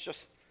because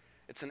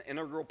it's an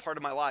integral part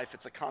of my life.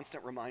 It's a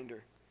constant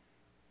reminder.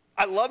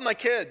 I love my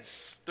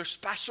kids. They're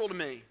special to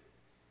me.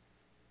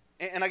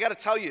 And I got to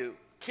tell you,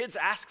 kids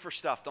ask for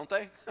stuff, don't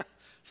they?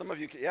 Some of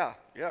you, yeah,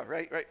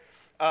 right.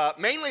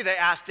 Mainly they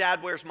ask,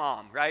 Dad, where's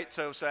Mom, right?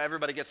 So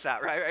everybody gets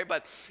that, right?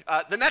 But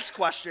the next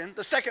question,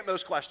 the second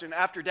most question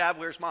after Dad,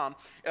 where's Mom?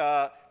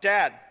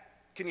 Dad,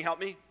 can you help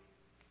me?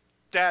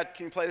 Dad,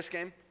 can you play this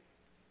game?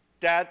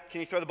 Dad, can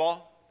you throw the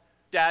ball?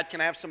 Dad,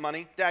 can I have some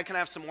money? Dad, can I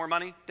have some more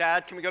money?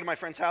 Dad, can we go to my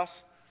friend's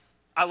house?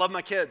 I love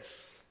my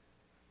kids.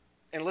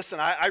 And listen,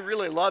 I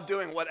really love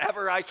doing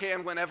whatever I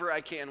can, whenever I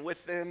can,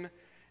 with them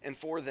and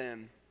for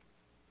them.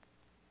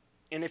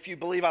 And if you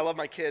believe I love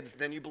my kids,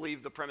 then you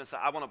believe the premise that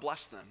I want to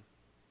bless them.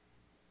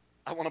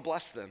 I want to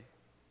bless them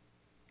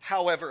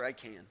however I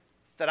can.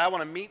 That I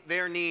want to meet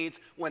their needs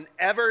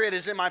whenever it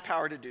is in my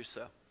power to do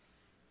so.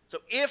 So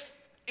if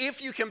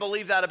you can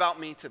believe that about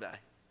me today,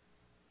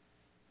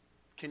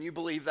 can you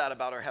believe that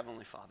about our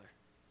Heavenly Father?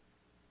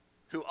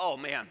 Who, oh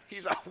man,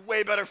 he's a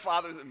way better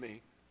father than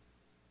me.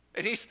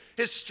 And his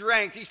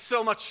strength, he's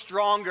so much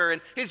stronger,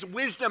 and his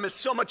wisdom is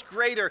so much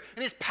greater,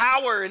 and his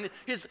power and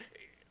his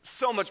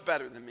so much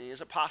better than me.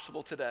 Is it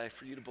possible today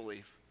for you to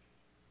believe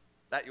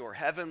that your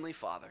Heavenly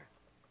Father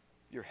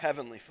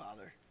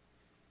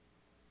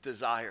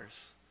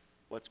desires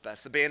what's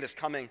best? The band is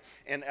coming,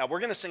 and we're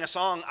going to sing a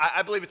song.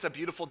 I believe it's a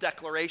beautiful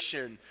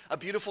declaration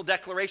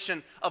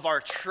of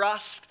our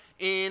trust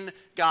in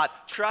God.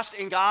 Trust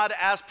in God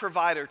as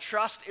provider.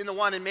 Trust in the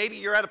one. And maybe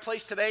you're at a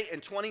place today in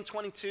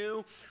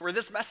 2022 where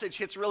this message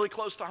hits really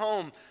close to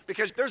home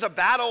because there's a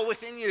battle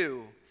within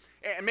you.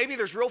 And maybe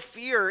there's real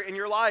fear in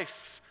your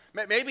life.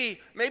 Maybe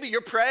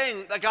you're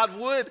praying that God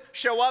would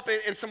show up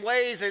in some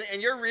ways,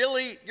 and you're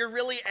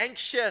really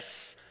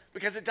anxious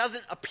because it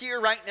doesn't appear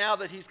right now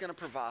that he's going to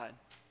provide.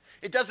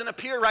 It doesn't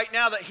appear right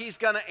now that he's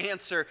going to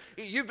answer.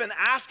 You've been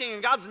asking,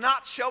 and God's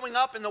not showing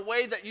up in the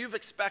way that you've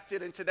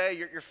expected, and today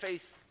your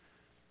faith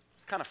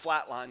is kind of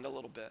flatlined a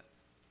little bit.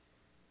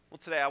 Well,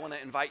 today I want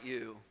to invite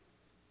you.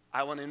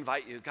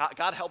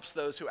 God helps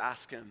those who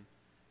ask him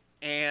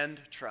and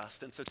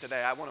trust. And so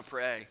today I want to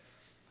pray.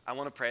 I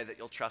want to pray that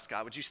you'll trust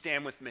God. Would you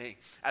stand with me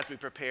as we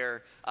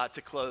prepare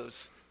to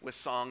close with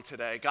song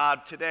today?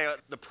 God, today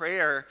the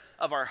prayer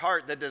of our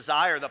heart, the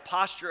desire, the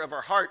posture of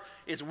our heart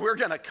is we're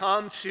going to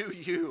come to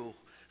you.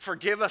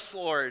 Forgive us,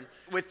 Lord,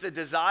 with the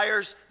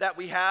desires that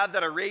we have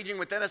that are raging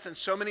within us, and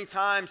so many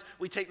times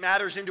we take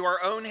matters into our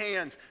own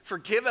hands.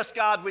 Forgive us,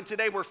 God, when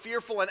today we're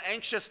fearful and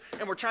anxious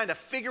and we're trying to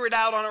figure it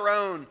out on our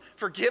own.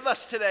 Forgive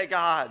us today,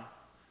 God,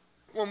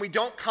 when we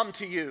don't come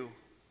to you.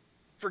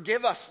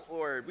 Forgive us,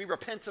 Lord. We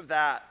repent of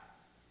that.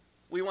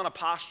 We want a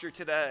posture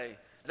today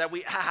that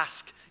we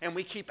ask and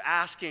we keep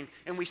asking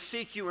and we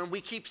seek you and we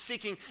keep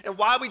seeking. And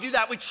while we do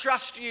that, we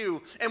trust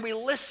you and we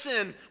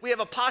listen. We have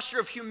a posture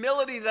of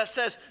humility that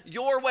says,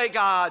 your way,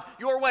 God,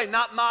 your way,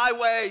 not my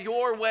way,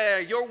 your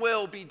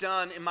will be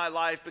done in my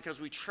life,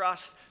 because we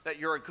trust that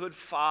you're a good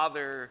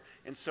Father.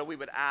 And so we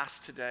would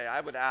ask today,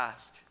 I would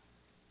ask,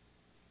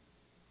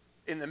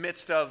 in the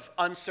midst of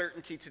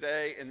uncertainty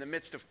today, in the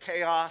midst of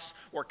chaos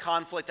or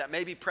conflict that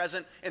may be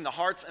present in the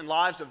hearts and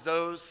lives of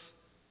those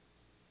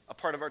a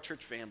part of our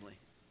church family,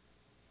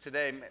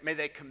 today, may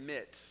they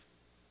commit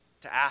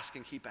to ask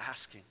and keep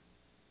asking,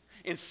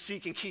 and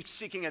seek and keep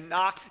seeking, and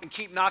knock and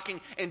keep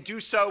knocking, and do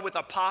so with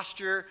a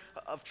posture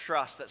of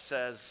trust that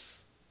says,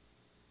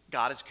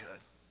 God is good.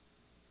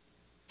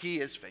 He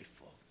is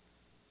faithful.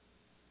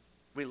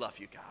 We love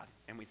you, God,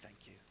 and we thank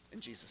you.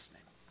 In Jesus' name.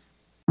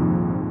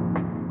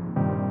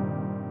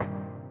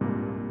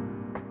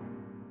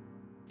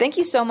 Thank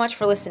you so much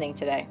for listening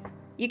today.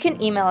 You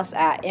can email us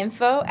at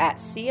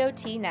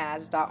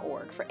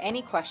info@cotnaz.org for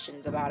any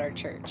questions about our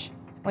church.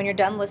 When you're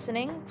done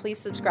listening, please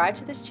subscribe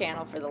to this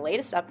channel for the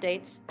latest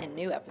updates and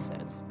new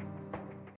episodes.